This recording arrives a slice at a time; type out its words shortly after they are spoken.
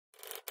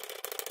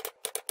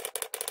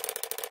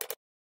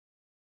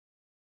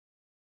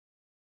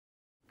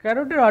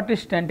Carotid artery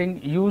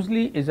stenting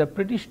usually is a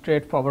pretty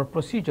straightforward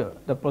procedure.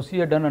 The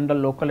procedure done under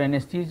local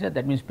anesthesia,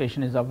 that means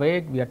patient is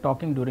awake, we are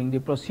talking during the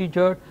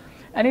procedure,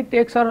 and it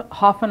takes her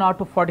half an hour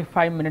to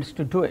 45 minutes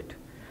to do it.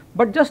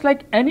 But just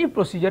like any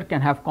procedure can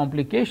have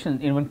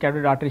complications, even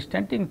carotid artery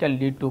stenting can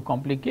lead to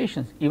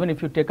complications. Even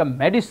if you take a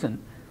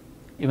medicine,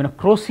 even a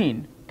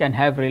crocin can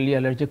have really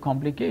allergic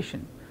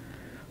complication.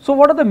 So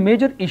what are the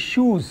major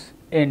issues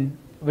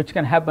which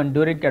can happen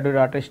during carotid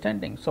artery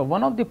stenting? So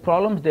one of the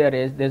problems there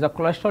is a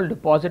cholesterol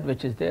deposit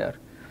which is there.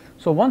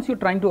 So once you are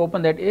trying to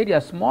open that area,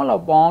 small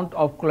amount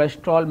of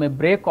cholesterol may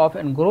break off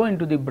and grow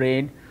into the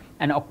brain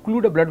and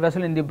occlude a blood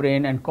vessel in the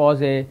brain and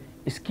cause a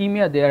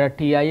ischemia there, a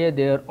TIA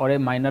there, or a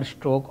minor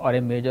stroke or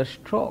a major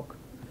stroke.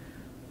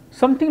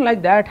 Something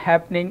like that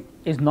happening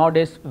is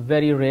nowadays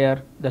very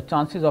rare. The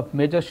chances of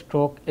major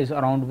stroke is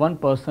around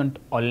 1%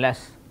 or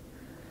less.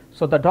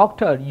 So the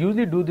doctor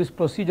usually do this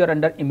procedure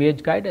under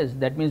image guidance.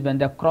 That means when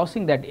they are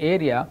crossing that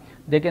area,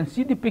 they can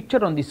see the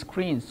picture on the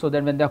screen, so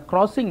that when they are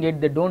crossing it,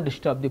 they don't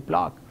disturb the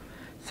plaque.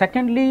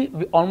 Secondly,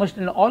 almost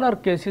in all our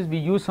cases, we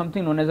use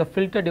something known as a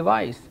filter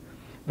device,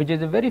 which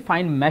is a very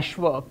fine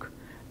meshwork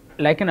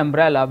like an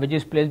umbrella, which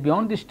is placed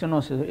beyond the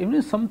stenosis. Even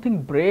if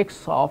something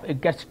breaks off,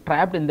 it gets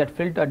trapped in that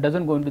filter,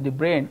 doesn't go into the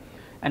brain,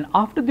 and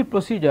after the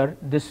procedure,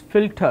 this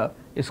filter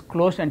is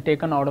closed and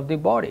taken out of the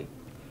body.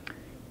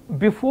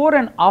 Before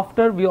and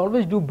after, we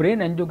always do brain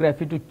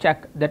angiography to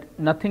check that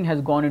nothing has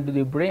gone into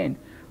the brain.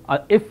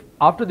 If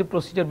after the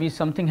procedure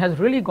something has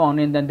really gone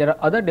in, then there are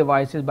other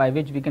devices by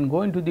which we can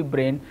go into the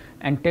brain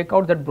and take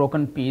out that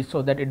broken piece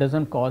so that it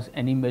doesn't cause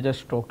any major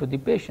stroke to the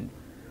patient.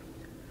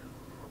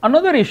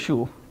 Another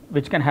issue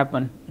which can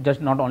happen, just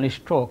not only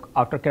stroke,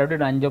 after carotid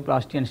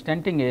angioplasty and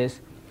stenting,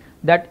 is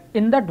that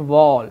in that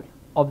wall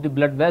of the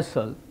blood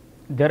vessel,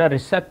 there are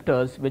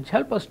receptors which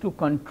help us to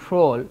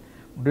control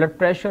blood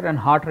pressure and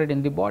heart rate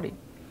in the body.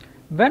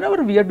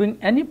 Whenever we are doing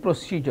any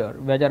procedure,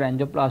 whether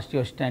angioplasty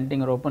or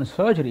stenting or open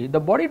surgery, the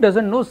body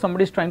doesn't know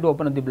somebody is trying to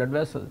open up the blood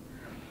vessel.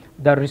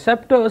 The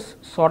receptors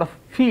sort of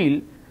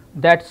feel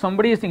that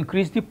somebody has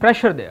increased the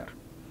pressure there.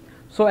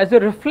 So as a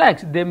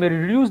reflex, they may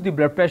reduce the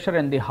blood pressure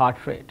and the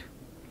heart rate.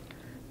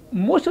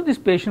 Most of these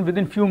patients,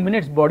 within few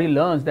minutes, body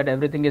learns that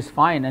everything is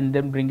fine and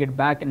then bring it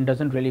back and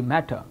doesn't really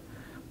matter.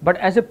 But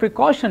as a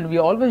precaution, we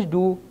always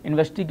do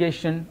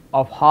investigation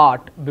of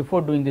heart before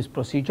doing this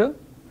procedure.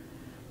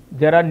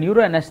 There are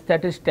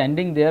neuroanesthetists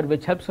standing there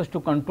which helps us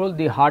to control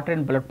the heart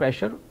and blood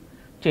pressure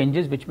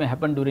changes which may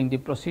happen during the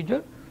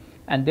procedure,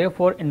 and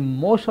therefore in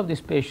most of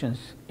these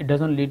patients it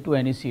doesn't lead to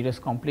any serious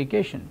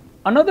complication.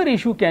 Another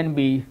issue can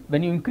be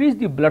when you increase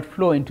the blood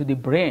flow into the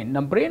brain.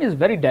 Now brain is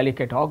very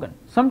delicate organ.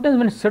 Sometimes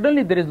when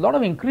suddenly there is a lot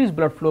of increased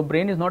blood flow,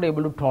 brain is not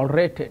able to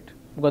tolerate it,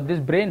 because this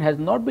brain has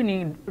not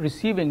been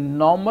receiving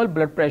normal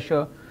blood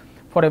pressure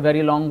for a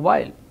very long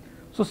while.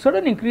 So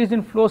sudden increase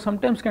in flow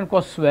sometimes can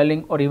cause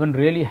swelling or even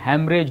really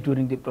hemorrhage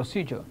during the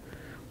procedure.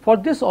 For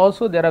this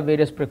also there are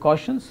various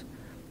precautions.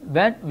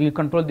 When we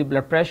control the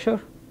blood pressure,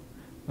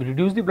 we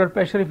reduce the blood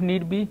pressure if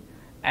need be,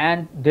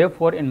 and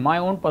therefore in my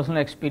own personal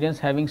experience,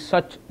 having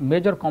such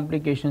major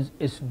complications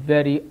is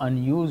very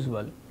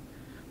unusual.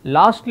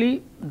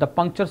 Lastly, the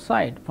puncture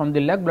site from the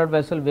leg blood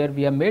vessel where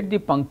we have made the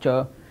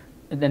puncture,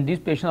 then these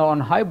patients are on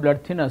high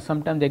blood thinners.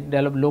 Sometimes they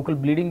develop local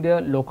bleeding there,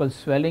 local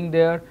swelling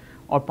there,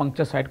 or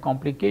puncture site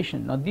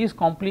complication. Now these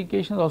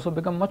complications also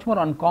become much more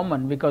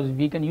uncommon because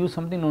we can use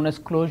something known as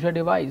closure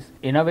device.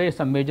 In a way, it's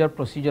a major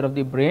procedure of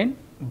the brain,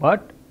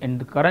 but in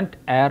the current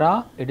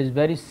era, it is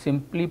very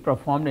simply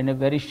performed in a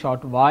very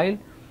short while,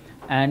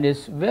 and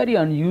is very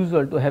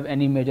unusual to have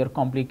any major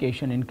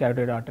complication in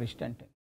carotid artery stenting.